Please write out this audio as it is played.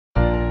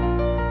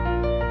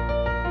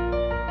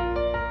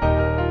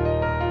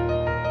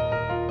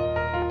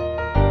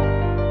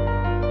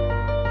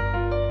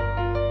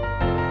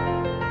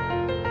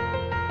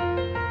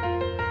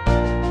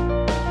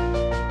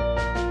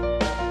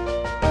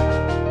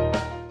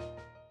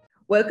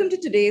Welcome to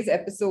today's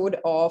episode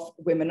of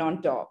Women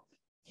on Top.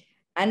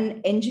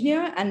 An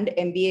engineer and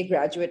MBA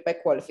graduate by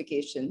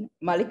qualification,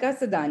 Malika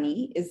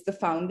Sadani is the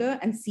founder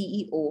and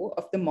CEO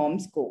of the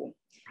Moms Co,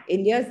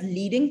 India's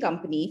leading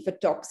company for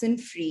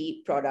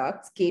toxin-free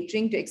products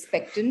catering to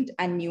expectant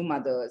and new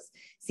mothers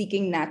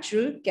seeking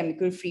natural,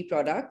 chemical-free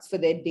products for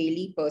their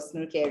daily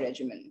personal care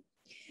regimen.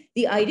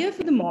 The idea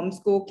for the Moms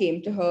Co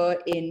came to her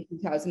in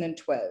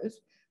 2012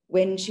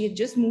 when she had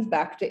just moved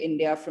back to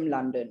India from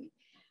London.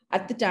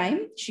 At the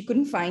time, she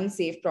couldn't find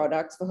safe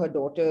products for her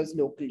daughters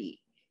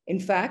locally. In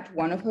fact,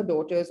 one of her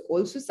daughters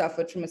also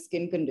suffered from a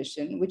skin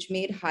condition, which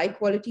made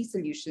high-quality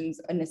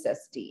solutions a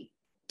necessity.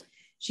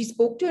 She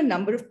spoke to a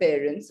number of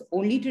parents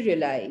only to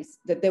realize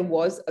that there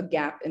was a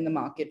gap in the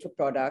market for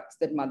products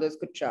that mothers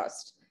could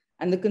trust,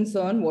 and the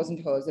concern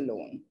wasn't hers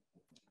alone.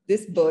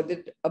 This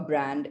birthed a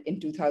brand in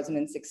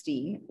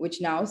 2016,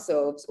 which now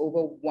serves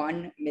over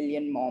 1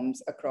 million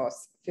moms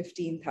across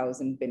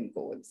 15,000 PIN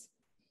codes.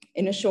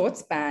 In a short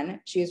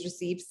span, she has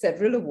received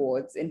several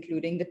awards,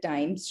 including the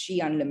Times She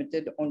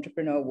Unlimited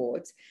Entrepreneur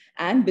Awards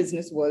and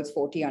Business World's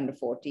 40 Under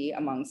 40,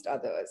 amongst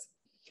others.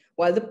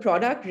 While the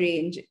product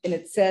range in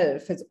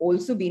itself has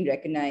also been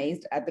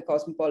recognized at the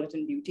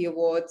Cosmopolitan Beauty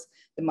Awards,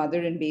 the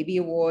Mother and Baby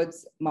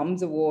Awards,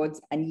 Mums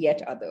Awards, and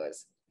yet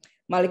others.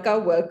 Malika,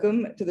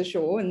 welcome to the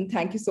show, and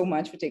thank you so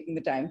much for taking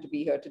the time to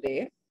be here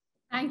today.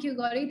 Thank you,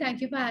 Gauri.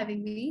 Thank you for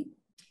having me.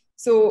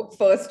 So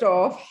first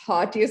off,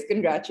 heartiest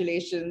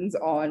congratulations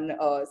on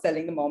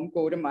selling the Mom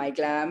Co to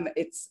MyGlam.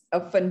 It's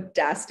a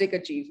fantastic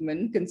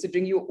achievement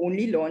considering you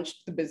only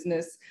launched the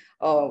business,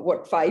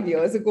 5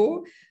 years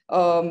ago?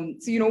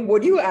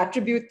 What do you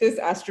attribute this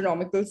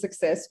astronomical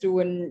success to?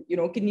 And,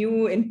 can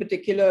you in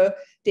particular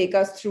take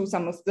us through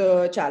some of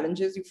the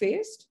challenges you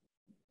faced?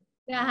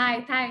 Yeah,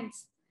 hi,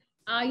 thanks.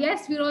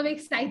 Yes, we're all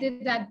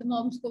excited at the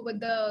Moms Co with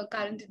the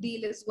current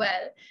deal as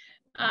well.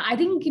 I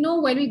think,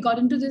 when we got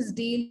into this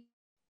deal,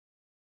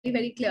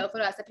 very clear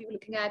for us that we were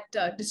looking at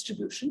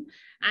distribution,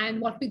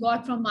 and what we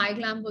got from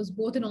MyGlam was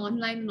both an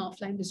online and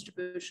offline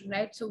distribution,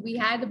 right? So we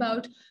had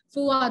about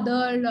 4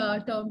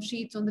 other term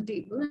sheets on the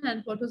table,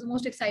 and what was the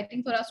most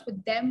exciting for us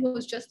with them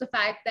was just the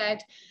fact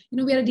that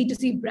we are a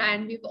D2C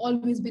brand. We've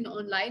always been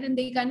online, and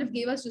they kind of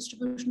gave us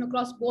distribution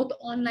across both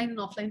online and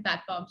offline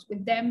platforms.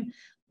 With them,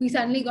 we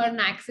suddenly got an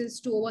access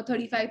to over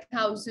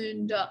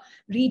 35,000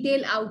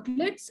 retail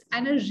outlets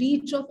and a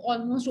reach of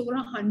almost over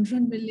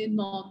 100 million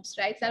moms,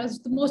 right? That was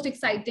the most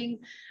exciting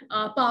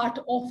part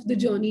of the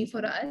journey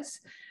for us.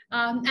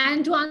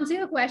 And to answer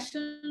your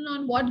question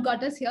on what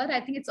got us here,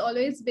 I think it's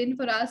always been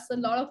for us a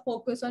lot of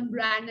focus on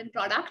brand and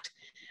product.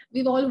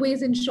 We've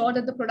always ensured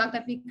that the product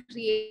that we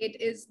create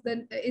is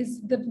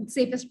the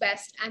safest,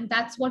 best. And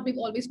that's what we've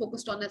always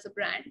focused on as a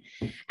brand.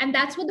 And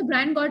that's what the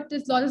brand got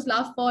this lot of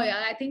love for.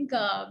 Yeah. I think,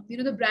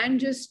 the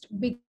brand just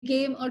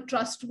became a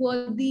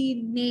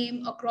trustworthy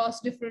name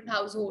across different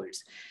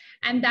households.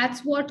 And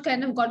that's what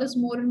kind of got us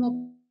more and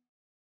more,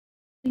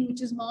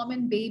 which is mom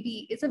and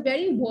baby. It's a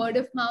very word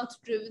of mouth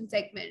driven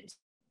segment.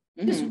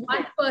 Just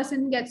one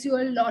person gets you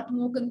a lot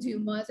more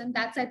consumers. And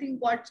that's, I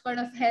think, what's kind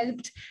of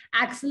helped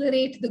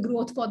accelerate the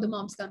growth for the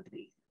Moms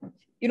company.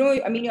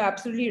 You're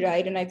absolutely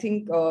right. And I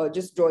think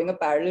just drawing a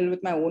parallel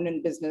with my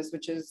own business,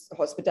 which is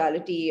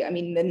hospitality,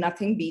 then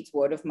nothing beats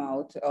word of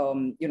mouth.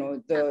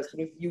 The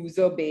sort of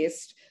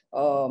user-based,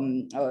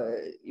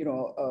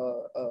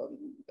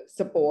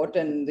 support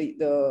and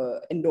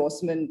the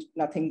endorsement,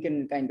 nothing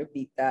can kind of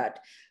beat that.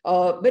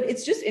 But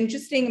it's just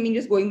interesting.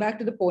 Just going back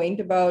to the point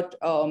about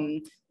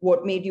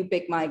what made you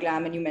pick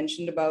MyGlam, and you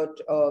mentioned about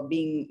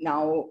being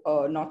now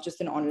not just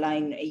an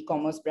online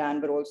e-commerce brand,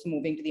 but also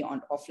moving to the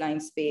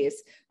offline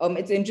space.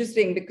 It's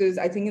interesting because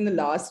I think in the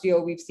last year,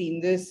 we've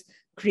seen this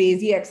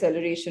crazy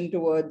acceleration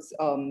towards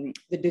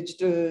the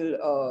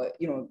digital,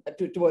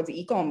 towards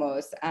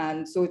e-commerce.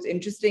 And so it's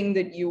interesting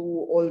that you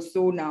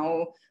also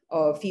now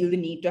feel the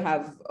need to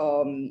have,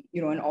 an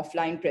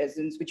offline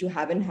presence, which you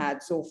haven't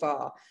had so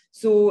far.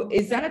 So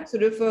is that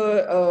sort of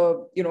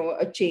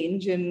a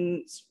change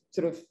in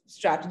sort of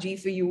strategy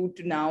for you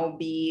to now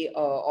be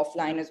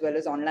offline as well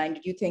as online?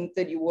 Did you think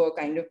that you were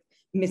kind of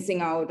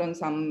missing out on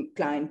some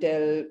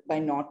clientele by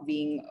not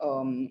being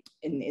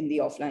in the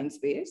offline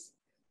space?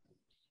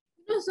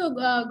 So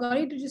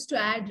Gauri, just to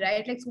add,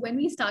 right, like, so when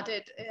we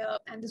started,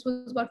 and this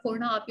was about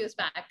 4.5 years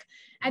back,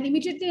 and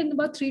immediately in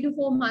about 3 to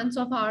 4 months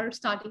of our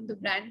starting the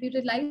brand, we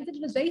realized that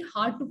it was very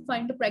hard to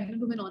find a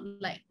pregnant woman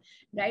online,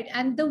 right?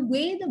 And the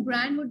way the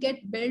brand would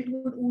get built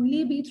would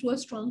only be through a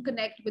strong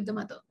connect with the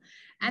mother.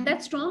 And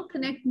that strong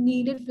connect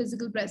needed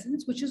physical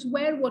presence, which is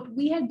where what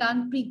we had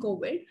done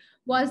pre-COVID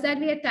was that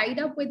we had tied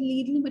up with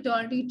leading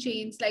maternity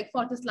chains like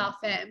Fortis La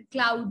Femme,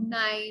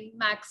 Cloud9,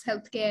 Max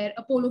Healthcare,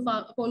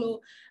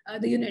 Apollo,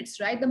 the units,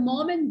 right? The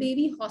mom and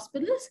baby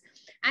hospitals.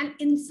 And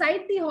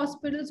inside the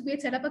hospitals, we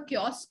had set up a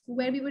kiosk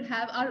where we would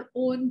have our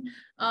own,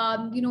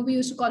 we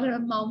used to call her a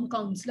mom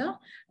counselor,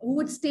 who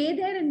would stay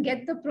there and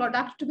get the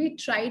product to be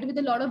tried with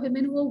a lot of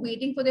women who were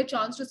waiting for their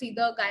chance to see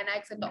the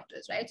gynecologists and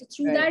doctors, right? So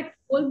through that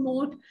whole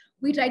moat,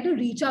 we try to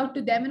reach out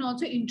to them and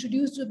also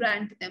introduce the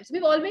brand to them. So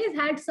we've always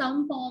had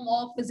some form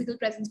of physical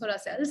presence for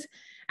ourselves.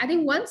 I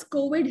think once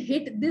COVID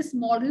hit, this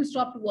model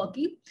stopped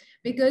working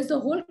because the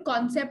whole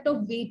concept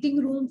of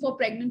waiting room for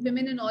pregnant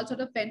women and all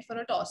sort of went for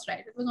a toss, right?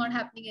 It was not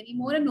happening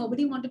anymore, and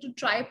nobody wanted to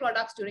try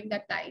products during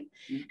that time.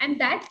 And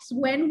that's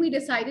when we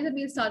decided that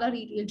we'll start our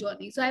retail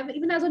journey. So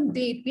even as on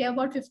date, we have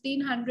about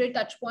 1,500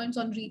 touch points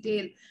on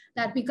retail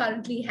that we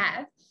currently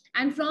have.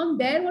 And from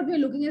there, what we're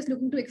looking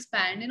to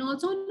expand. And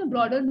also on a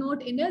broader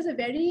note, India is a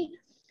very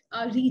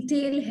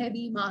retail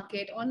heavy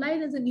market.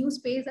 Online is a new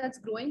space that's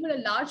growing, but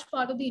a large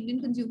part of the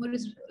Indian consumer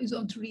is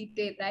on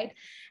retail, right?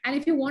 And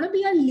if you want to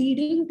be a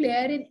leading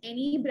player in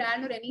any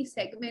brand or any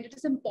segment, it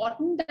is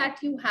important that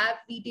you have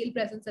retail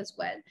presence as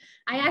well.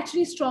 I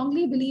actually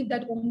strongly believe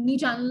that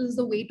omni-channel is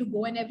the way to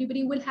go, and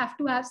everybody will have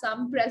to have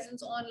some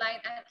presence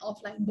online and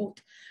offline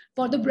both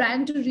for the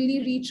brand to really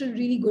reach a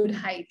really good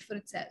height for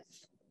itself.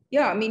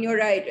 Yeah, I mean, you're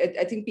right.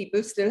 I think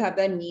people still have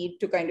that need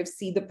to kind of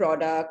see the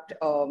product,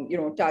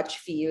 touch,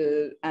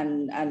 feel,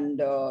 and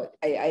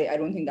I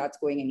don't think that's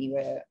going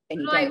anywhere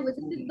anytime. I was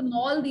in the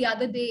mall the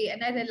other day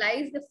and I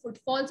realized the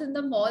footfalls in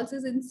the malls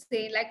is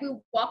insane. Like we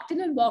walked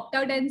in and walked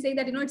out and saying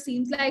that, it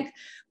seems like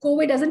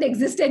COVID doesn't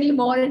exist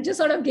anymore. It just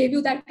sort of gave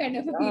you that kind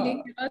of a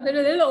feeling. It was a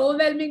little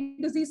overwhelming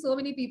to see so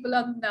many people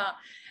on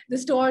the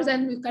stores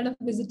and kind of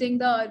visiting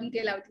the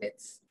retail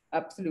outlets.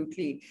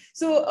 Absolutely.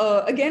 So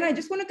again, I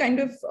just want to kind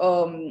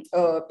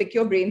of pick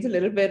your brains a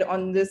little bit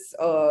on this.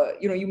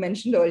 You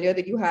mentioned earlier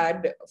that you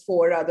had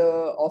 4 other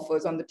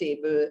offers on the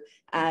table,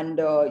 and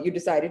you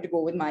decided to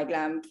go with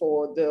MyGlam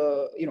for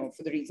the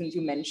reasons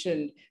you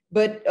mentioned.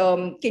 But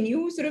can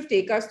you sort of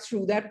take us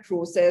through that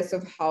process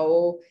of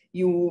how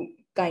you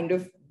kind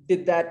of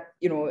did that?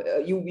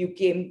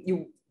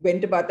 You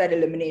went about that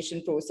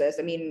elimination process.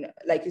 I mean,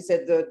 like you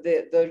said,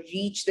 the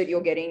reach that you're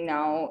getting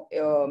now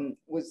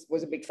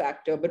was a big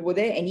factor. But were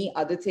there any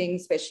other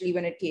things, especially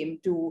when it came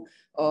to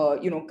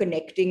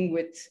connecting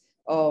with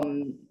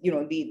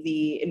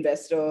the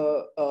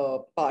investor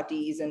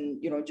parties,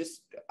 and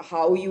just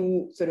how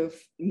you sort of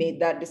made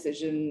that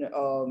decision,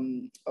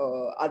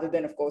 other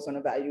than, of course, on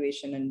a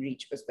valuation and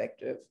reach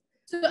perspective?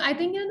 So I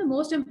think the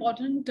most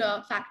important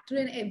factor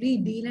in every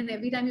deal and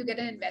every time you get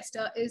an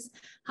investor is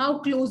how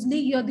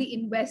closely the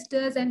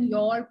investors and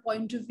your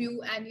point of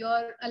view and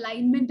your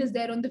alignment is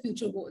there on the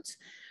future goals.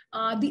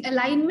 The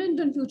alignment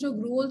on future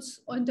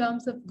goals in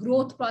terms of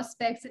growth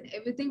prospects and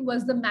everything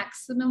was the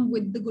maximum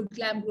with the Good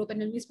Glam Group.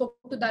 And when we spoke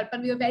to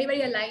Darpan, we were very,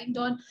 very aligned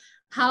on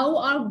how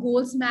our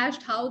goals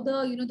matched, how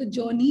the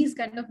journeys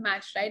kind of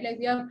matched, right? Like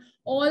we have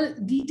all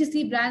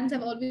D2C brands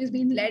have always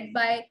been led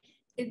by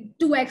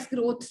 2x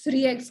growth,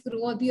 3x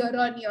growth year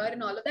on year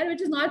and all of that, which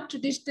is not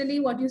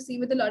traditionally what you see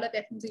with a lot of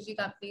FMCG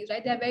companies,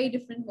 right? They're very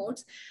different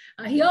modes.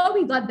 Here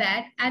we got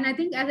that. And I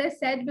think, as I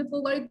said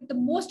before, the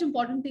most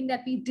important thing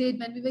that we did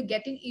when we were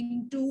getting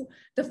into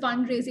the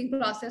fundraising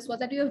process was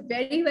that we were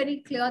very,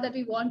 very clear that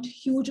we want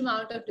huge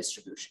amount of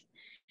distribution.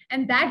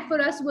 And that for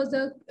us was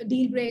a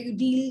deal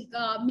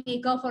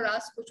maker for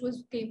us, which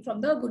came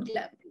from the Good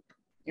Glam Group.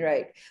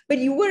 Right. But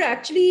you were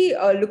actually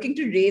looking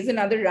to raise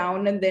another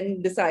round and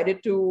then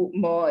decided to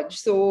merge.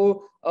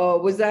 So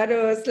was that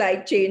a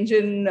slight change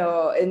in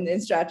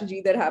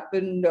strategy that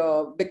happened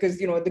because,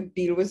 the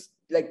deal was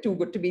like too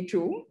good to be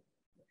true?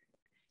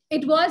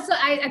 It was,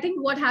 I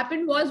think what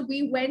happened was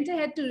we went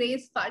ahead to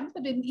raise funds,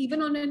 but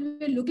even when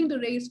we were looking to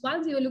raise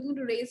funds, we were looking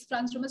to raise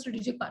funds from a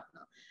strategic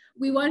partner.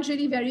 We weren't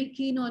really very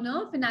keen on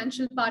a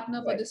financial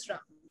partner for this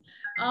round.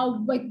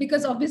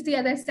 Because obviously,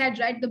 as I said,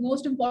 right, the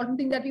most important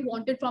thing that we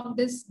wanted from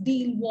this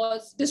deal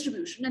was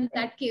distribution, and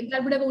that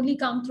would have only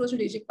come through a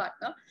strategic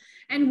partner.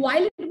 And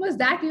while it was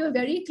that, we were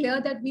very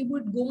clear that we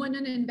would go on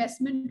an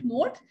investment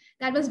mode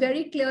that was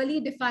very clearly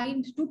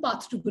defined 2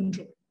 paths to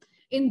control.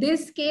 In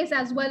this case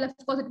as well, of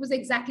course, it was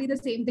exactly the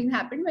same thing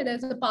happened, where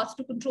there's a path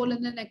to control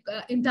in an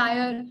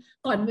entire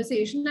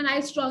conversation. And I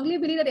strongly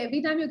believe that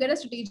every time you get a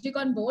strategic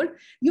on board,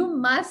 you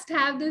must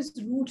have this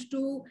route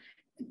to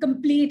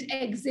complete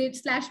exit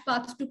 /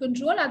 path to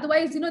control.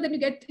 Otherwise, then you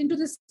get into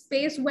this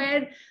space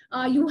where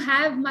you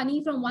have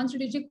money from one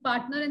strategic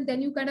partner, and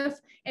then you kind of,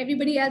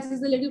 everybody else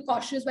is a little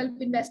cautious while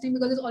investing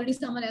because there's already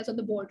someone else on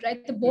the board,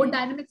 right? The board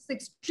dynamics is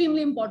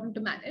extremely important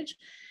to manage.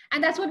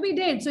 And that's what we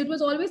did. So it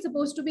was always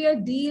supposed to be a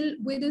deal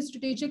with a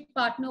strategic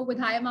partner with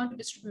high amount of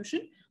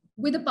distribution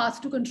with a path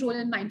to control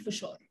in mind for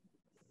sure.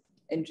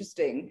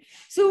 Interesting.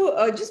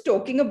 So just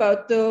talking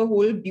about the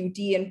whole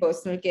beauty and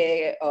personal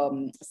care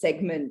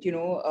segment,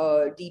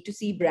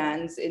 D2C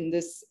brands in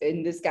this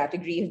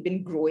category have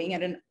been growing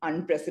at an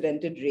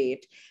unprecedented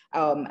rate.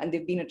 And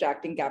they've been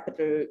attracting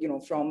capital,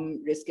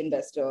 from risk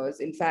investors.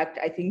 In fact,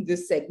 I think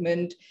this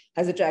segment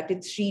has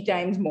attracted 3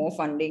 times more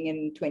funding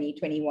in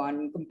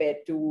 2021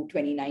 compared to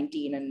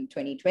 2019 and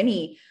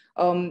 2020.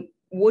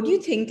 What do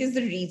you think is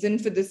the reason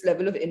for this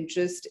level of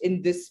interest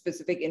in this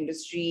specific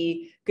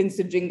industry,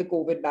 considering the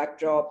COVID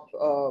backdrop,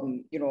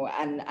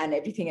 and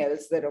everything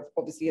else that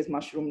obviously has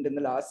mushroomed in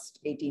the last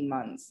 18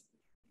 months?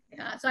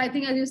 Yeah, so I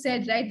think, as you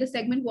said, right, the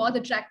segment was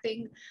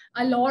attracting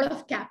a lot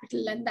of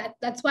capital, and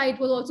that's why it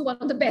was also one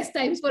of the best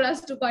times for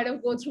us to kind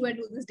of go through and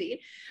do this deal.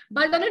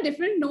 But on a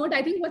different note,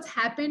 I think what's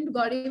happened,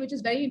 Gauri, which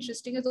is very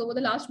interesting, is over the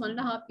last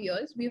 1.5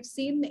 years, we've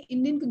seen the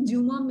Indian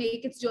consumer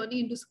make its journey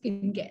into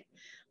skincare.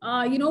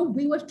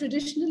 We were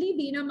traditionally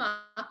been a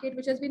market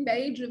which has been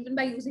very driven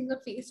by using a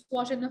face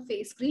wash and a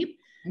face cream.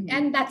 Mm-hmm.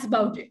 And that's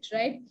about it,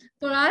 right?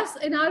 For us,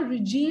 in our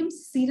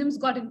regimes, serums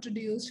got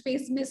introduced,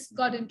 face mists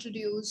got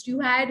introduced.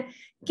 You had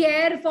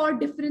care for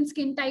different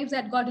skin types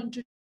that got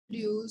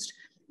introduced.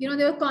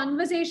 There were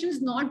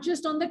conversations not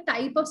just on the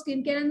type of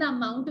skincare and the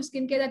amount of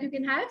skincare that you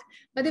can have,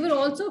 but there were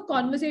also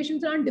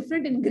conversations around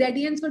different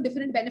ingredients for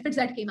different benefits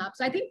that came up.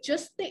 So I think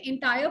just the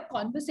entire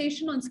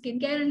conversation on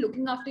skincare and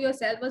looking after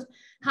yourself was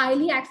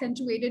highly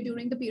accentuated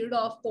during the period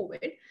of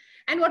COVID.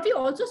 And what we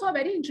also saw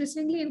very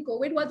interestingly in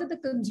COVID was that the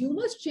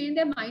consumers changed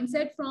their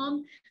mindset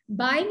from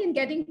buying and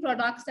getting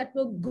products that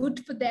were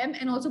good for them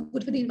and also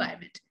good for the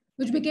environment,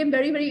 which became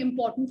very, very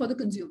important for the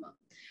consumer.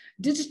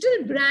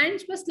 Digital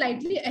brands were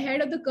slightly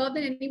ahead of the curve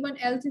than anyone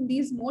else in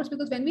these modes,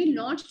 because when we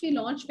launched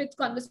with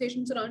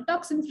conversations around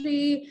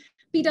toxin-free,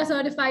 PETA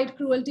certified,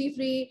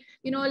 cruelty-free,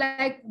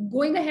 like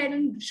going ahead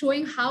and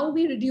showing how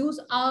we reduce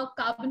our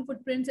carbon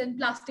footprints and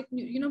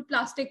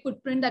plastic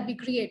footprint that we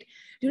create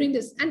during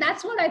this. And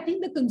that's what I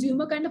think the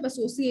consumer kind of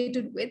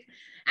associated with.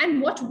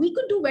 And what we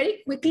could do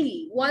very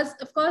quickly was,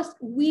 of course,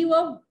 we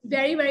were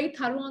very, very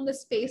thorough on the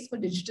space for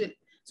digital.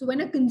 So when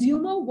a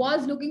consumer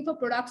was looking for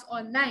products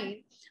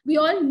online, we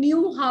all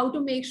knew how to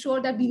make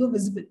sure that we were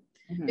visible.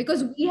 Mm-hmm.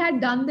 Because we had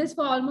done this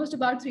for almost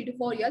about 3 to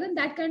 4 years, and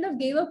that kind of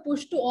gave a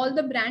push to all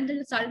the brands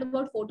that started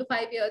about 4 to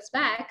 5 years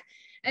back.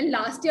 And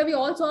last year, we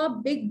all saw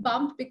a big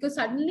bump because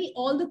suddenly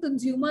all the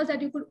consumers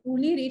that you could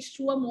only reach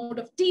through a mode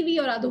of TV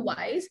or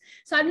otherwise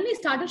suddenly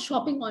started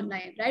shopping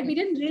online, right? We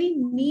didn't really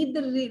need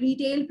the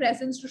retail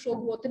presence to show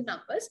growth in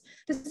numbers.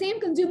 The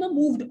same consumer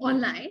moved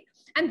online.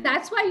 And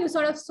that's why you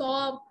sort of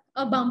saw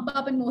a bump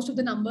up in most of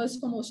the numbers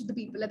for most of the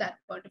people at that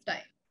point of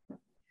time.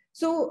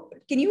 So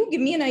can you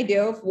give me an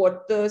idea of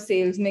what the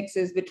sales mix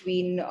is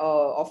between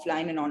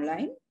offline and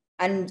online,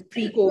 and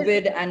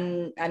pre-COVID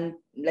and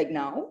like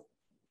now?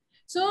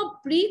 So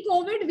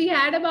pre-COVID, we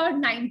had about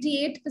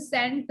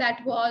 98%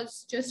 that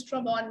was just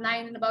from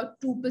online and about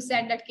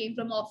 2% that came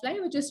from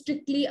offline, which is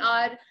strictly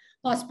our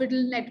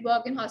hospital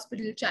network and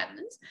hospital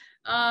channels.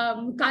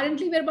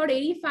 Currently, we're about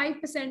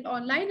 85%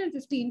 online and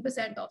 15%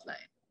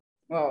 offline.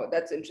 Wow,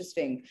 that's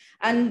interesting.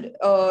 And,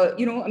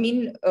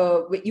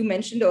 you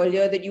mentioned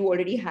earlier that you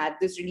already had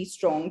this really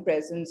strong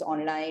presence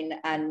online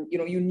and,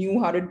 you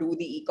knew how to do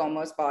the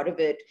e-commerce part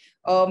of it.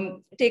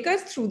 Take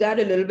us through that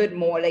a little bit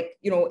more. Like,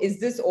 is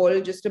this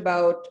all just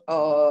about,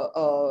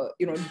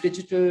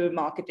 digital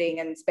marketing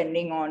and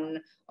spending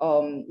on,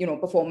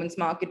 performance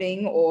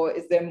marketing, or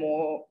is there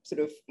more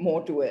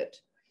to it?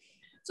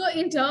 So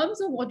in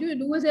terms of what you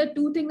do, is there are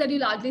two things that you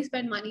largely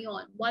spend money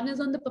on. One is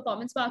on the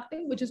performance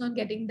marketing, which is on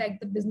getting like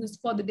the business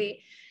for the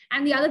day.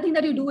 And the other thing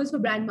that you do is for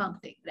brand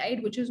marketing,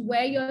 right? Which is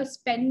where you're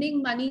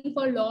spending money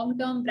for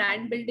long-term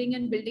brand building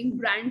and building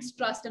brands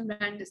trust and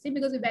brand listing.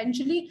 Because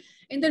eventually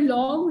in the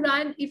long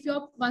run,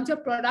 once your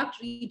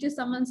product reaches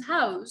someone's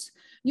house,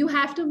 you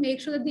have to make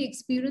sure that the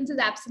experience is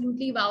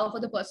absolutely wow for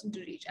the person to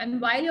reach. And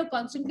while you're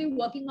constantly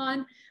working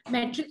on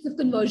metrics of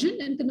conversion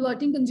and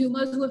converting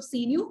consumers who have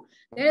seen you,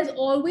 there's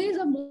always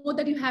a more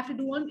that you have to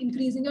do on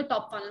increasing your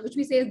top funnel, which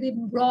we say is the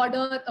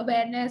broader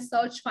awareness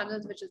search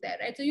funnels, which is there,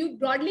 right? So you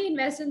broadly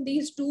invest in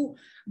these two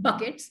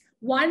buckets,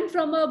 one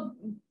from a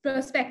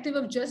perspective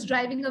of just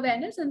driving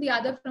awareness and the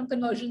other from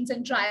conversions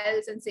and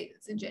trials and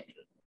sales in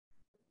general.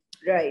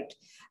 Right.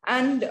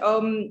 And,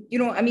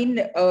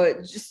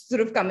 just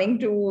sort of coming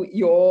to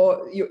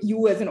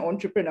you as an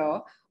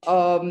entrepreneur,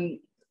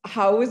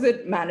 how is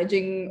it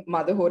managing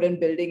motherhood and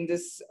building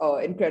this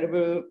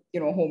incredible,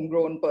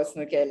 homegrown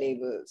personal care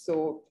label?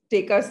 So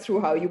take us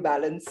through how you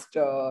balanced,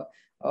 life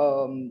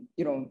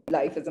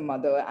as a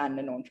mother and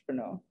an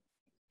entrepreneur.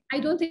 I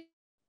don't think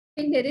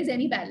there is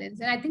any balance.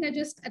 And I think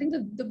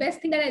the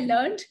best thing that I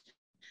learned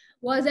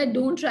was that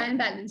don't try and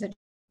balance it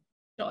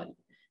at all.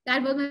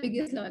 That was my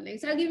biggest learning.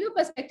 So I'll give you a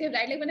perspective,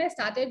 right? Like when I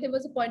started, there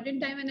was a point in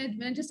time when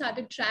I just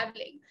started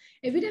traveling.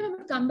 Every time I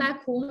would come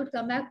back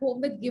home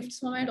with gifts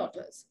for my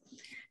daughters.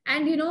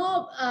 And, and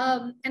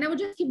I would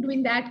just keep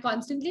doing that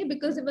constantly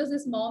because there was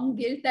this mom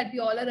guilt that we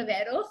all are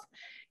aware of.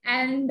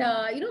 And,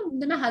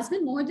 then my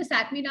husband Mohan just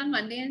sat me down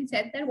one day and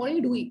said that, what are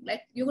you doing?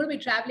 Like, you're going to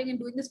be traveling and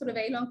doing this for a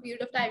very long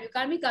period of time. You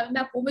can't be coming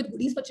back home with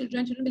goodies for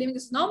children believing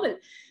this is normal.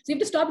 So you have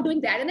to stop doing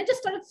that. And I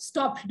just sort of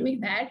stopped doing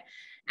that.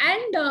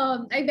 And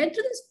I went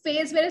through this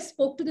phase where I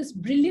spoke to this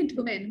brilliant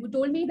woman who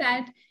told me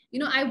that,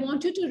 I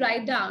want you to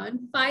write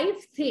down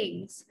 5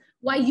 things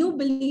why you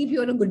believe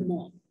you're a good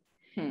mom.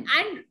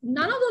 And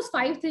none of those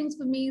 5 things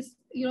for me,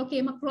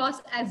 came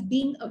across as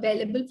being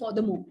available for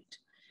the moment.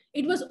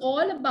 It was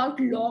all about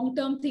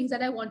long-term things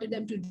that I wanted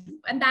them to do.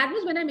 And that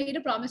was when I made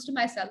a promise to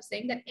myself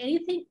saying that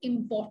anything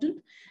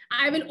important,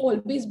 I will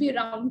always be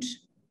around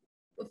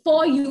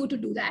for you to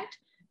do that.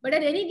 But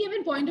at any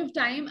given point of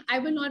time, I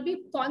will not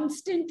be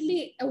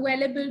constantly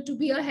available to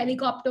be a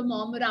helicopter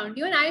mom around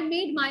you. And I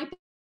made my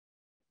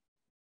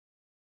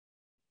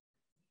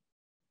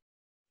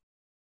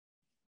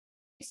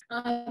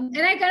and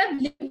I kind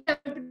of lived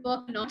up to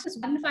work. Not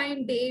just one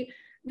fine day,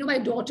 my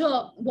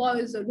daughter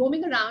was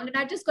roaming around, and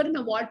I just got an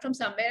award from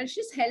somewhere, and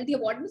she just held the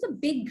award. It was a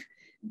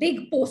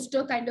big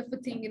poster kind of a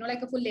thing,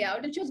 like a full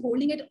layout, and she was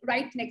holding it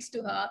right next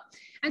to her,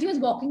 and she was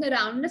walking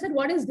around, and I said,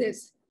 "What is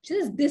this?" She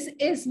says, "This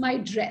is my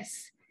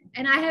dress,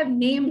 and I have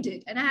named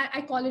it, and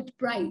I call it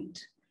Pride."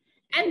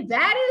 And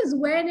that is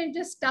when it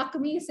just stuck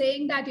me,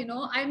 saying that,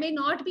 I may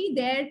not be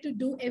there to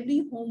do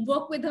every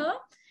homework with her,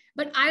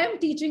 but I am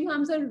teaching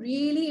her some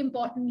really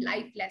important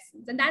life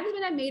lessons. And that is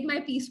when I made my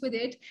peace with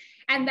it.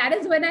 And that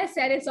is when I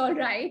said, it's all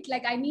right.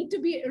 Like, I need to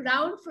be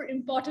around for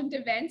important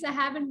events. I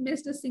haven't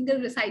missed a single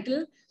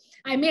recital.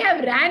 I may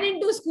have ran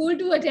into school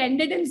to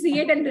attend it and see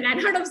it, and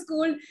ran out of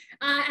school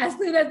as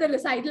soon as the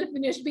recital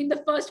finished, being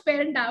the first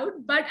parent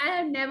out. But I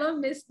have never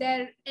missed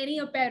any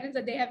appearance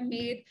that they have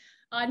made.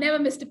 Never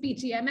missed a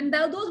PTM. And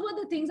those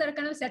were the things that I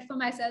kind of set for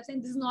myself,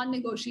 saying this is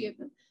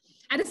non-negotiable.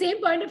 At the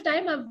same point of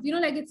time,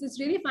 it's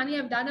really funny.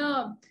 I've done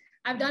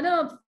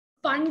a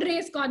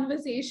fundraise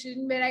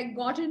conversation where I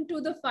got into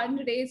the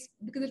fundraise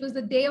because it was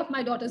the day of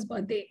my daughter's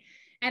birthday.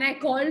 And I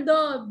called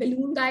the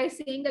balloon guy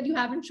saying that you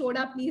haven't showed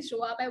up, please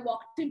show up. I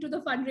walked into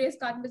the fundraise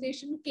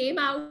conversation, came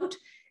out,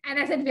 and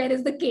I said, where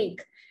is the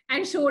cake?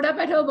 And showed up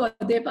at her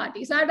birthday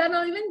party. So I've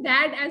done even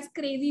that as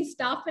crazy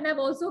stuff. And I've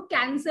also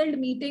canceled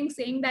meetings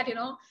saying that,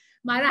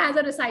 Mara has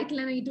a recital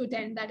and I need to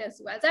attend that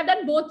as well. So I've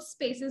done both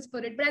spaces for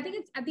it. But I think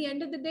it's at the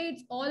end of the day,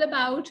 it's all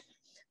about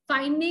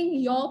finding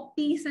your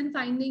peace and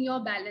finding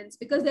your balance,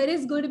 because there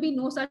is going to be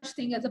no such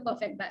thing as a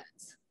perfect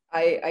balance.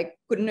 I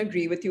couldn't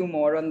agree with you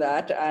more on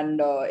that. And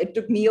it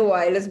took me a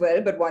while as well.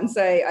 But once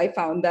I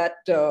found that,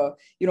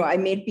 I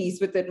made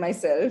peace with it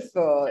myself.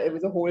 It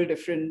was a whole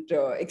different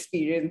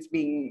experience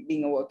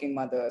being a working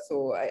mother.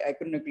 So I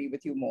couldn't agree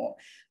with you more.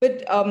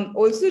 But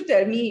also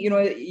tell me,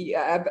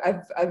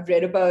 I've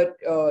read about,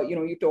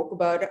 you talk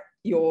about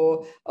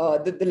your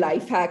the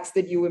life hacks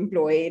that you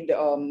employed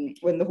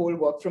when the whole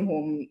work from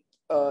home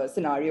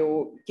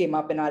scenario came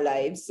up in our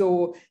lives.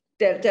 So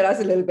tell us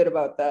a little bit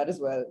about that as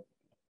well.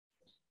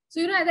 So,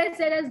 as I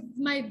said, as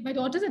my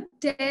daughters are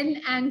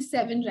 10 and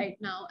 7 right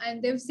now,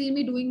 and they've seen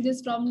me doing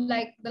this from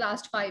like the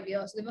last 5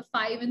 years. They were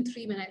 5 and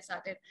 3 when I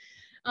started.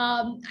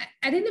 I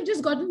think they've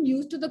just gotten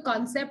used to the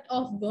concept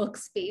of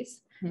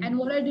workspace. Mm-hmm. And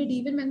what I did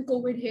even when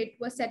COVID hit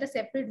was set a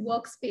separate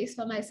workspace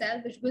for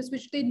myself,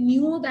 which they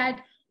knew that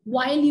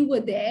while you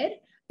were there,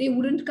 they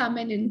wouldn't come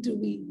and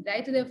intervene,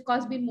 right? So there have, of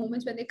course, been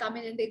moments when they come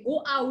in and they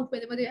go out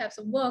whenever they have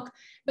some work,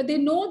 but they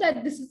know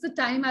that this is the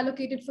time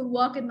allocated for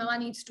work and mama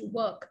needs to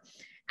work.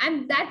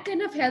 And that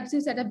kind of helps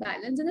you set a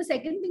balance. And the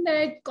second thing that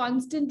I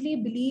constantly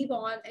believe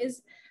on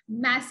is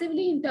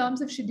massively in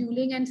terms of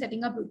scheduling and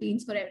setting up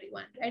routines for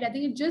everyone, right? I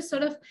think it just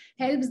sort of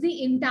helps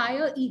the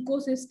entire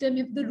ecosystem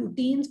if the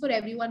routines for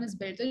everyone is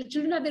built. So the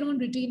children have their own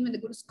routine when they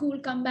go to school,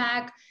 come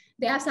back,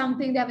 they have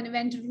something, they have an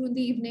event to do in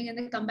the evening and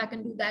they come back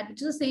and do that,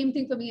 which is the same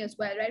thing for me as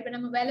well, right? When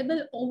I'm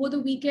available over the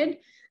weekend,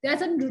 there are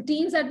some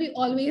routines that we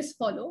always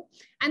follow.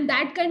 And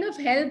that kind of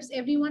helps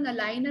everyone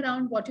align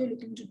around what you're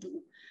looking to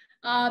do.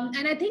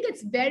 And I think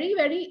it's very,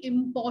 very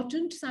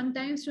important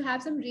sometimes to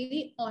have some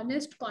really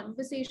honest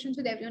conversations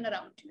with everyone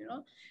around you,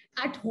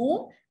 at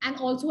home and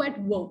also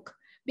at work,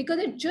 because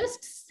it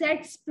just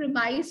sets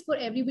premise for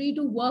everybody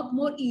to work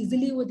more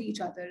easily with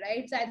each other,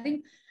 right? So I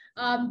think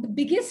the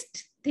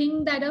biggest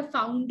thing that a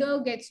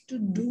founder gets to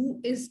do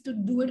is to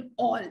do it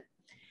all.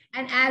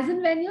 And as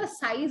and when your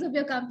size of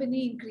your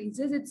company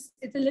increases,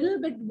 it's a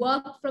little bit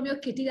work from your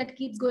kitty that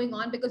keeps going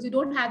on because you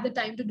don't have the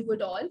time to do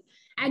it all.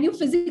 And you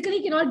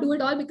physically cannot do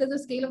it all because the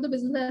scale of the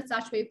business is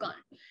such way you can't.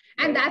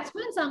 And that's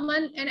when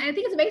someone, and I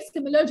think it's a very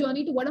similar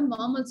journey to what a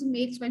mom also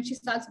makes when she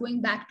starts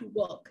going back to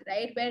work,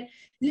 right? Where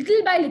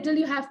little by little,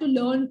 you have to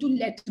learn to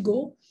let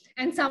go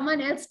and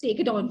someone else take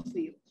it on for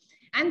you.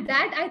 And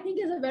that I think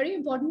is a very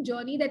important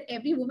journey that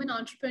every woman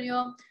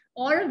entrepreneur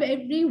or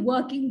every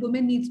working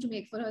woman needs to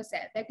make for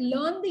herself. Like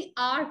learn the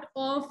art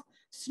of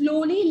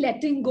slowly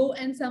letting go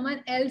and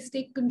someone else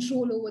take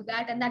control over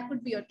that. And that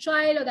could be your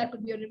child, or that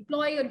could be your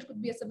employee, or it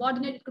could be a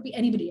subordinate, it could be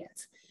anybody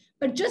else.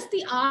 But just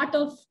the art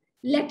of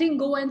letting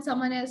go and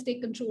someone else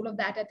take control of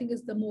that, I think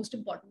is the most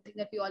important thing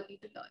that we all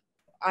need to learn.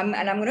 And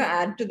I'm going to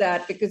add to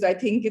that, because I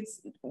think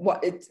it's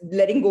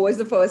letting go is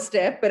the first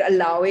step, but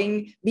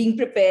being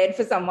prepared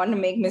for someone to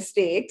make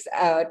mistakes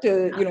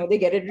till they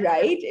get it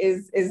right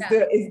is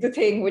the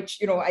thing,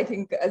 which I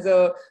think as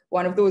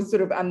one of those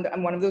sort of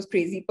I'm one of those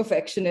crazy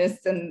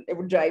perfectionists, and it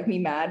would drive me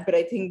mad. But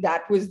I think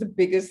that was the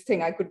biggest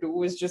thing I could do,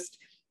 was just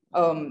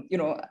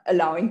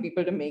allowing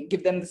people to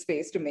give them the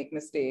space to make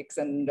mistakes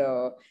and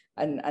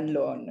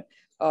learn.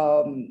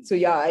 So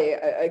yeah,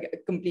 I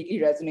completely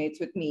resonates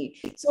with me.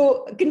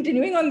 So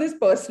continuing on this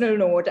personal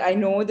note, I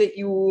know that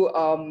you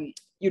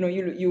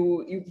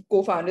you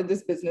co-founded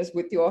this business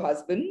with your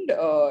husband,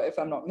 if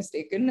I'm not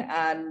mistaken,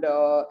 and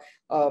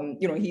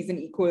he's an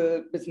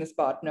equal business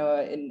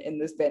partner in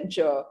this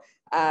venture.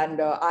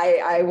 And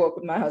I work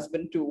with my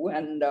husband too,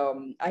 and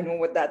I know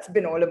what that's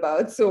been all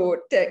about. So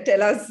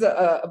tell us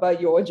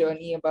about your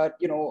journey, about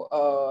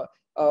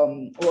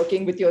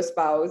working with your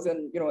spouse,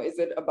 and is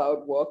it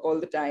about work all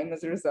the time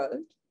as a result?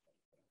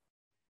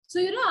 So,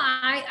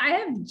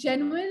 I have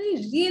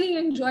genuinely really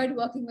enjoyed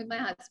working with my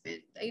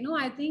husband.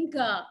 I think,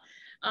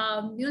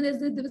 I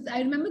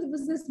remember there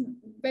was this,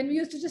 when we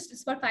used to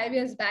it's about 5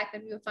 years back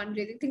when we were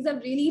fundraising. Things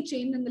have really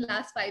changed in the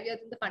last 5 years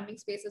in the funding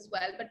space as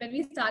well. But when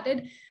we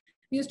started,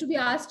 we used to be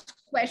asked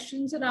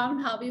questions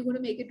around how we were going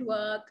to make it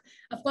work.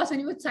 Of course,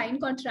 when you would sign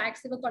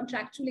contracts, there were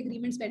contractual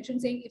agreements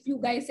mentioned saying, if you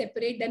guys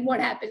separate, then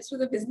what happens to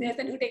the business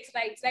and who takes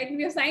rights, right? And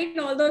we have signed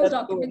all those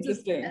documents. So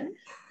interesting.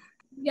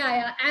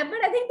 Yeah.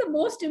 But I think the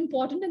most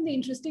important and the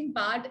interesting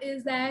part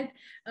is that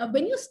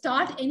when you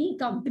start any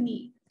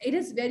company, it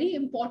is very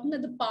important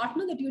that the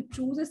partner that you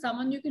choose is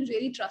someone you can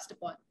really trust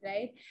upon,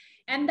 right?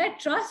 And that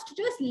trust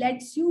just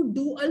lets you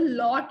do a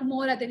lot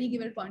more at any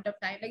given point of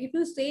time. Like if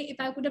you say, if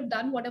I could have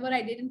done whatever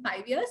I did in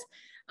 5 years,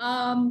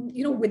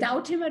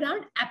 without him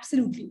around,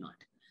 absolutely not.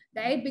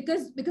 Right?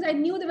 Because I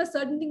knew there was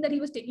certain thing that he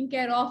was taking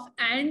care of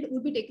and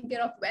would be taken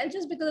care of well,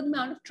 just because of the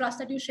amount of trust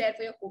that you share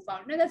for your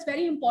co-founder. That's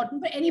very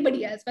important for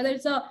anybody else, whether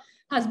it's a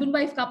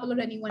husband-wife couple or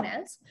anyone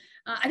else.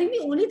 I think the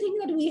only thing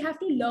that we have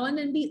to learn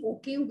and be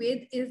okay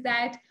with is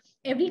that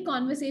every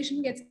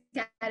conversation gets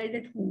carried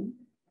at home,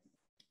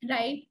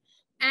 right?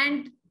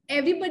 And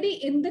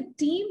everybody in the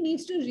team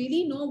needs to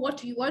really know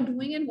what you are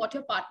doing and what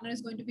your partner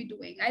is going to be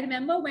doing. I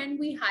remember when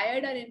we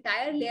hired our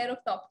entire layer of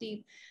top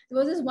team, there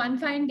was this one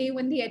fine day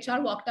when the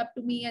HR walked up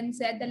to me and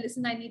said that,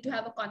 listen, I need to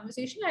have a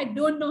conversation. I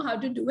don't know how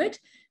to do it,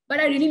 but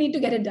I really need to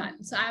get it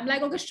done. So I'm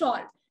like, okay,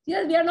 sure.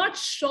 Yeah, we are not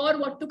sure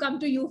what to come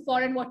to you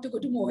for and what to go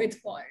to Mohit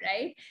for,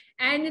 right?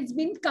 And it's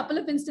been a couple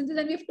of instances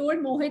and we've told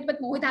Mohit,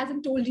 but Mohit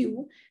hasn't told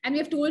you. And we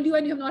have told you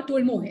and you have not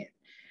told Mohit.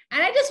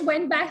 And I just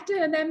went back to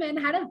them and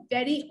had a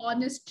very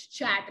honest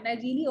chat. And I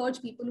really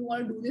urge people who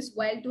want to do this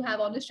well to have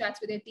honest chats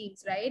with their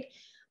teams, right?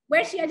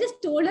 Where I just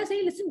told her,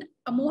 say, listen,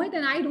 Mohit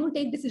and I don't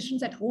take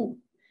decisions at home.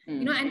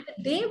 And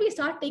the day we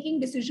start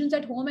taking decisions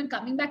at home and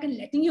coming back and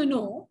letting you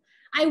know,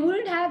 I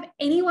wouldn't have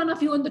any one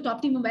of you on the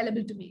top team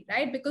available to me,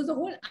 right? Because the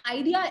whole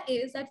idea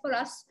is that for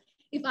us,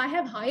 if I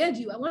have hired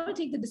you, I want to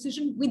take the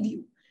decision with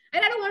you.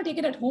 And I don't want to take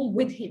it at home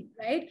with him,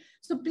 right?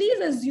 So please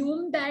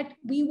assume that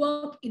we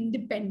work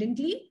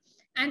independently.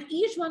 And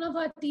each one of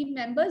our team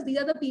members, these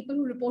are the people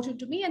who report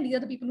into me and these are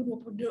the people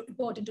who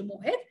report into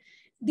Mohit.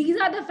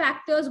 These are the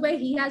factors where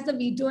he has the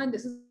veto and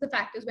this is the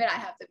factors where I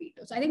have the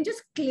veto. So I think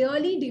just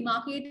clearly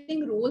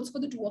demarcating roles for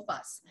the two of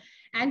us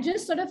and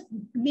just sort of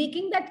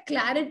making that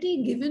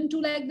clarity given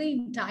to like the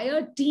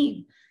entire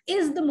team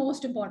is the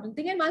most important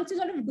thing. And once you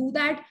sort of do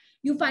that,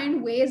 you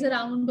find ways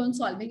around on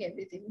solving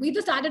everything. We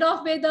just started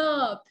off with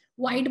a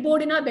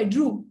whiteboard in our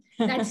bedroom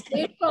that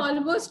stayed for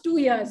almost 2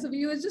 years. So we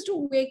used just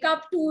to wake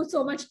up to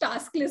so much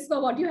task list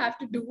for what you have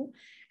to do.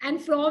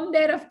 And from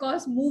there, of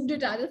course, moved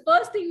it out. The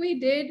first thing we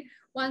did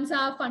once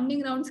our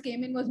funding rounds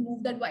came in was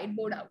move that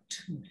whiteboard out.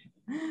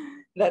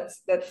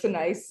 That's a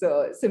nice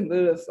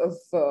symbol of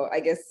I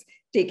guess,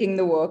 taking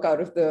the work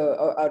out of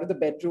the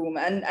bedroom.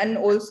 And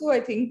also I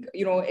think,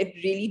 it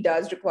really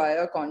does require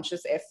a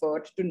conscious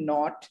effort to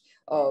not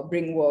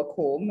bring work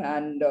home.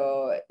 And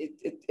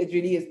it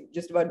really is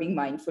just about being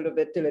mindful of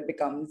it till it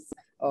becomes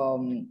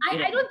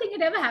I don't think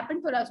it ever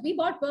happened for us. We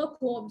bought work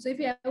home. So if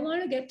you ever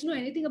want to get to know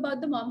anything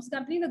about the Moms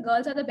Company, the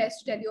girls are the best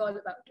to tell you all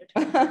about it.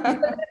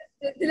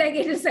 Like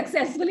it has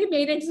successfully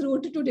made its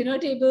route to dinner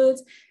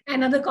tables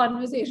and other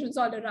conversations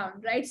all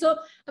around, right? So,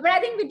 but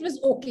I think it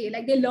was okay.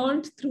 Like they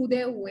learned through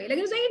their way. Like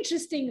it was very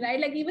interesting, right?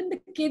 Like even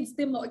the kids,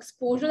 the more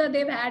exposure that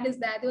they've had is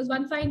that there was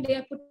one fine day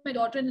I put my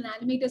daughter in an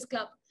animators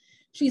club.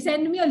 She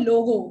sent me a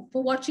logo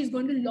for what she's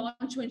going to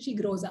launch when she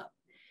grows up.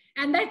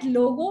 And that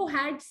logo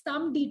had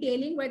some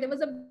detailing where there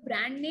was a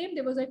brand name,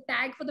 there was a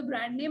tag for the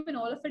brand name and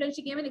all of it. And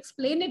she came and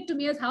explained it to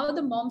me as how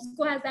the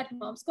Momsco has that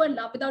Momsco and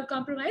love without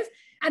compromise.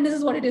 And this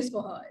is what it is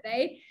for her,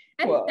 right?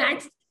 And wow.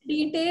 That's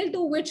detail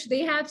to which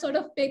they have sort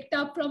of picked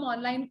up from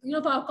online,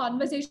 for our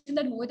conversation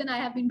that Mohit and I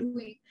have been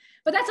doing.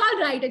 But that's all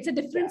right. It's a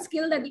different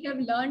skill that we have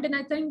learned. And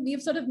I think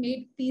we've sort of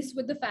made peace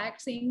with the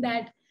fact saying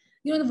that,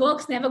 the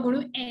work's never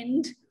going to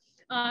end.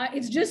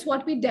 It's just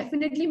what we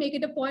definitely make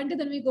it a point that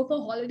when we go for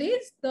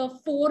holidays, the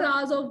 4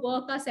 hours of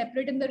work are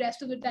separate and the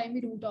rest of the time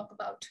we don't talk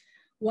about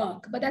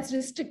work. But that's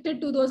restricted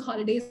to those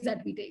holidays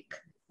that we take.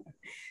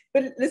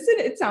 But listen,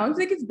 it sounds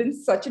like it's been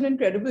such an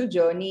incredible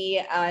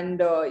journey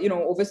and,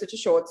 over such a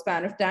short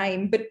span of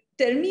time. But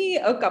tell me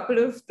a couple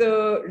of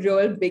the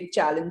real big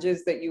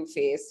challenges that you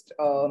faced,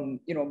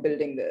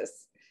 building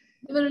this.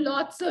 There were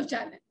lots of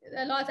challenges.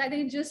 I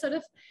think it just sort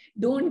of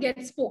don't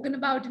get spoken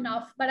about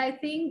enough. But I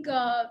think...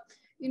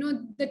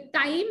 the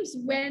times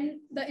when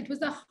it was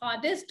the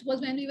hardest was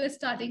when we were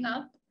starting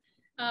up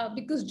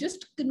because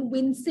just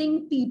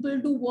convincing people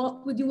to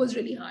work with you was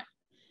really hard.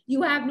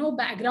 You have no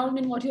background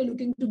in what you're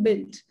looking to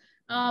build.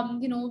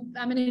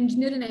 I'm an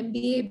engineer and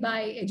MBA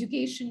by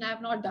education.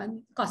 I've not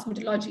done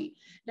cosmetology,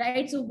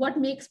 right? So what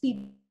makes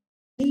people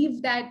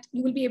believe that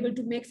you will be able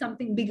to make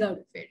something big out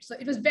of it? So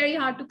it was very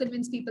hard to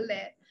convince people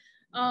there.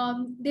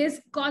 There's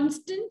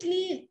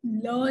constantly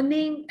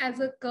learning as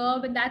a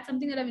curve, and that's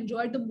something that I've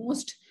enjoyed the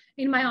most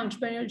in my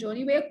entrepreneurial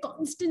journey, where you're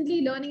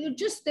constantly learning.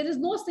 There is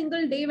no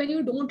single day when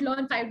you don't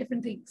learn 5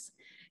 different things,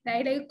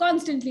 right? Like, you're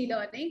constantly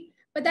learning.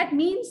 But that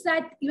means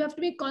that you have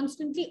to be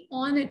constantly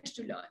on it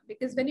to learn,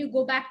 because when you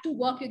go back to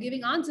work, you're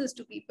giving answers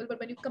to people. But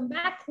when you come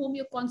back home,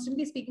 you're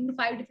constantly speaking to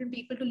 5 different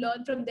people to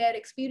learn from their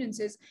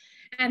experiences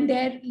and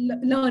their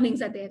learnings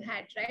that they've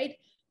had, right?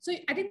 So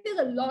I think there's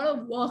a lot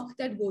of work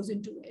that goes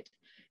into it.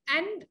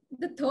 And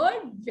the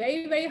third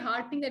very, very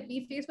hard thing that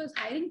we faced was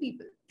hiring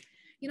people.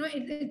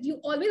 You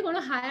always want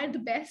to hire the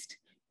best,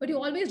 but you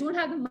always don't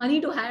have the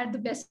money to hire the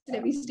best at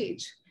every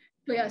stage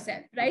for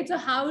yourself, right? So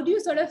how do you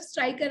sort of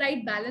strike a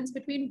right balance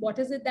between what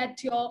is it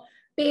that your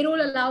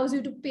payroll allows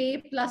you to pay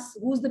plus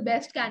who's the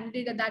best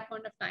candidate at that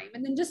point of time?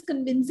 And then just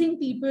convincing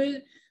people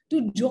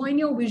to join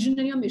your vision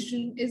and your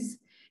mission is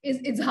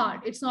it's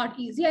hard. It's not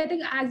easy. I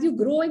think as you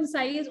grow in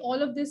size,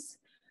 all of this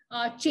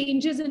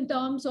changes in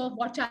terms of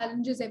what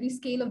challenges every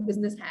scale of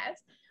business has.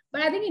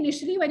 But I think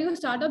initially when you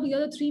start up, these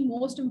are the 3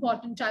 most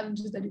important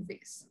challenges that you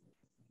face.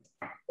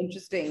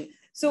 Interesting.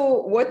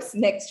 So what's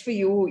next for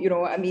you?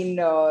 Are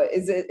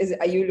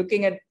you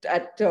looking at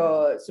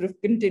sort of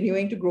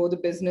continuing to grow the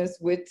business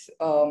with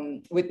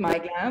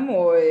MyGlam,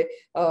 or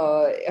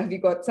have you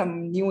got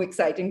some new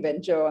exciting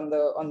venture on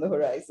the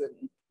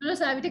horizon? No,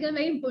 so I've taken a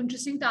very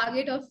interesting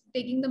target of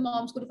taking the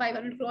Moms Go to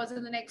 500 crores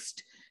in the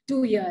next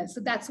 2 years.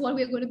 So that's what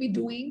we're going to be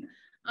doing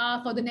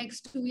for the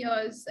next 2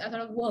 years, sort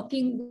of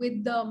working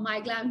with the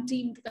MyGlam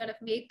team to kind of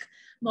make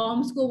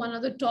Moms Go one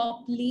of the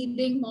top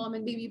leading mom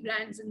and baby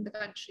brands in the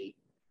country.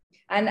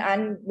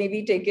 And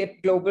maybe take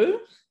it global?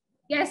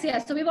 Yes.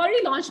 So we've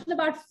already launched in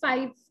about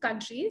 5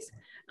 countries.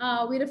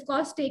 We're of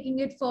course taking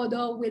it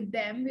further with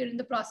them. We're in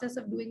the process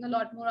of doing a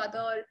lot more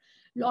other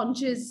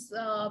launches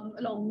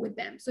along with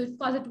them. So of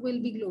course it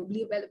will be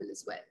globally available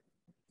as well.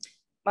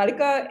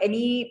 Malika,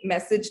 any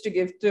message to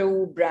give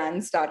to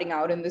brands starting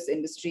out in this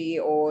industry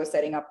or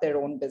setting up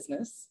their own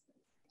business?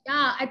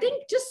 Yeah, I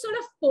think just sort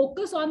of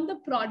focus on the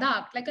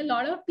product. Like, a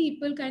lot of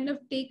people kind of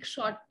take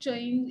short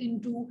chain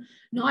into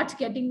not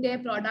getting their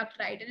product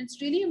right. And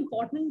it's really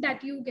important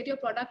that you get your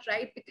product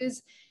right,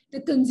 because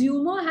the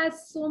consumer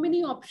has so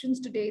many options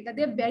today that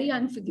they're very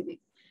unforgiving.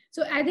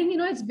 So I think,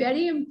 it's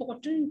very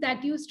important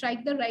that you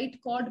strike the right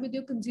chord with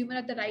your consumer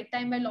at the right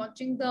time by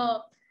launching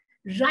the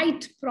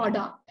right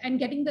product and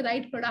getting the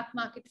right product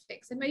market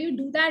fix. And when you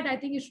do that, I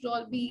think you should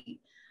all be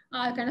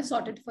kind of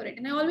sorted for it.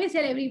 And I always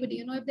tell everybody,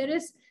 if there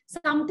is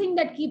something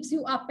that keeps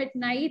you up at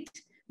night,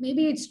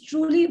 maybe it's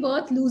truly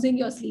worth losing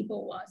your sleep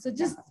over. So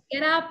just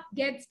get up,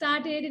 get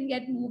started, and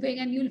get moving,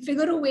 and you'll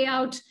figure a way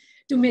out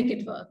to make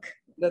it work.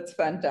 That's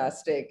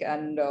fantastic.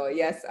 And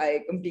yes,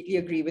 I completely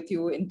agree with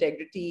you.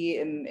 Integrity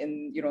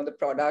in the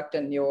product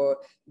and your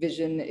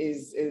vision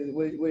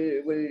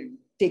will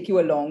take you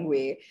a long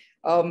way.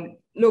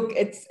 Look,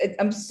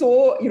 I'm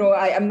so,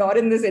 I'm not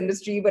in this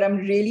industry, but I'm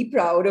really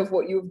proud of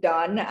what you've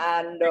done.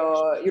 And,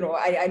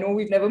 I know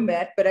we've never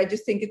met, but I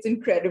just think it's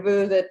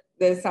incredible that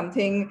there's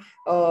something,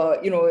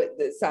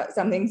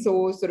 something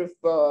so sort of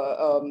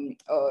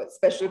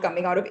special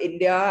coming out of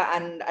India.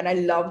 And I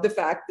love the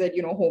fact that,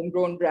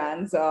 homegrown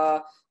brands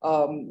are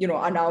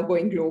now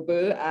going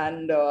global.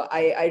 And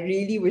I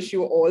really wish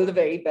you all the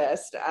very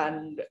best.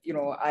 And,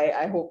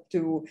 I hope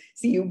to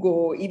see you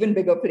go even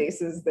bigger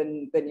places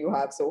than you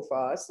have so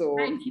far. So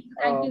thank you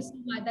so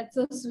much. That's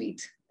so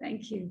sweet.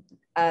 Thank you.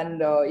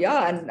 And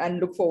and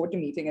look forward to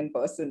meeting in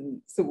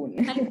person soon.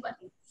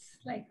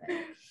 Likewise.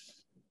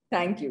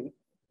 Thank you.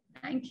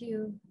 Thank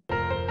you.